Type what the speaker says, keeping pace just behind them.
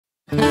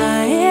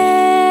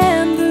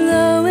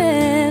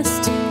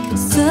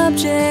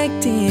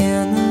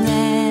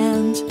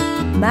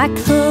My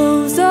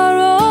clothes are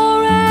all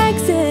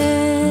rags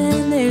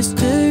and there's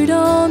dirt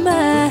on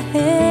my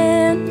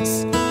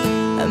hands.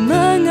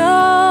 Among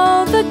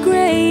all the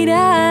great,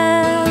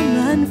 I'm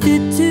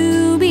unfit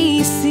to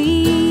be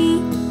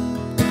seen.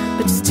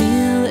 But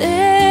still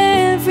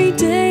every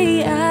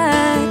day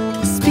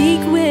I speak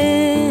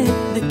with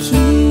the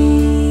King.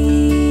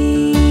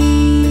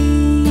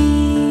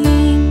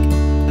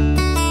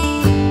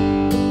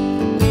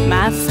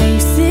 My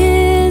face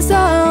is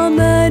all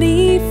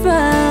muddy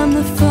from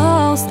the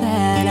falls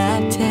that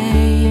I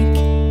take,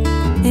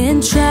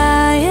 and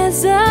try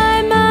as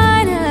I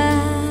might,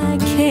 I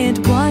can't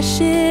wash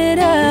it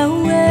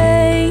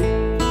away.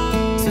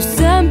 So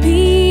some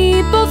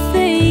people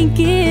think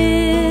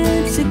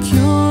it's a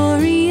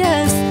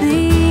curious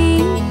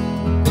thing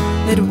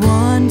that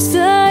one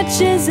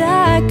such as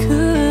I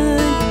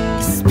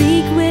could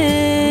speak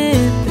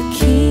with the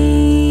King.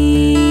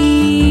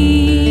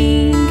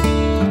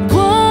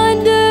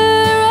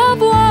 Wonder of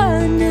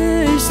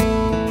wonders,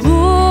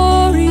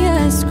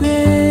 glorious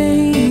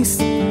grace,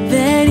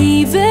 that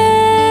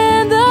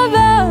even the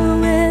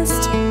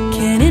lowest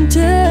can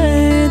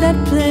enter that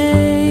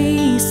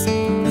place.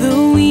 The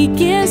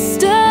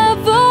weakest of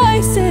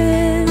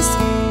voices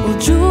will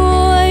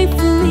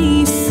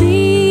joyfully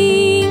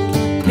sing,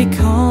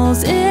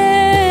 because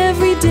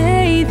every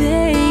day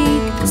they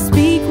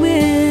speak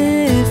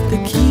with the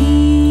King.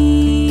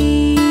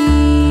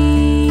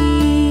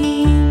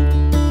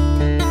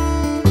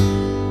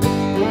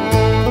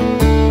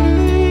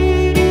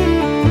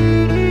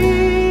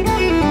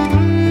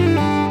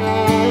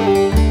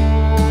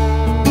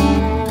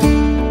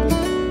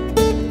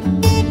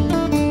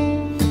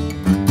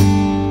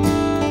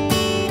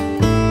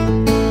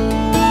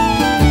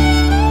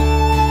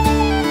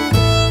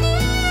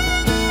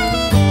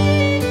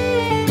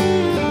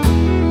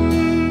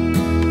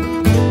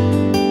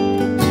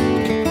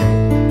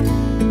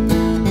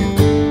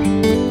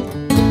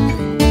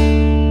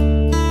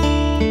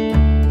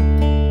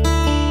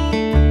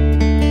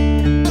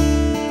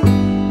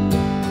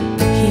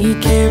 He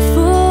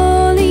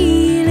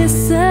carefully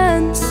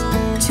listens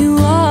to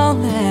all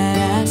that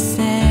I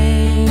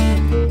say,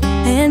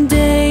 and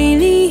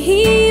daily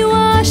he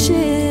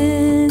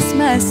washes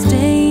my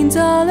stains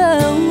all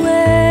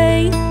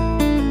away,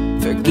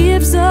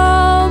 forgives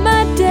all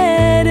my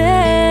debt,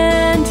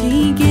 and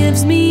he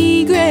gives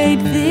me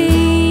great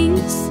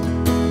things,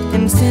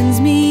 and sends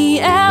me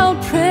out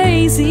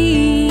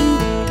praising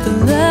the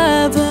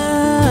love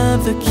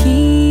of the King.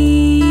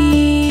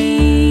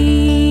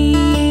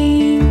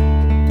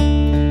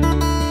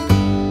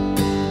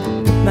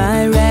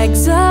 My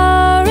rags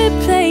are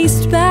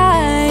replaced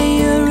by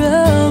a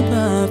robe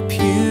of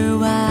pure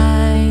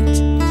white.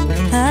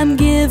 I'm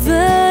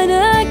given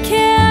a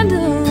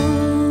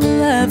candle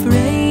of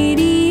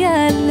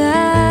radiant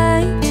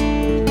light.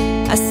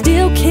 I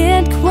still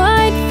can't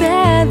quite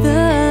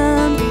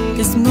fathom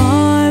this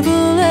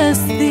marvelous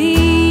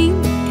thing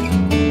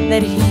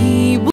that he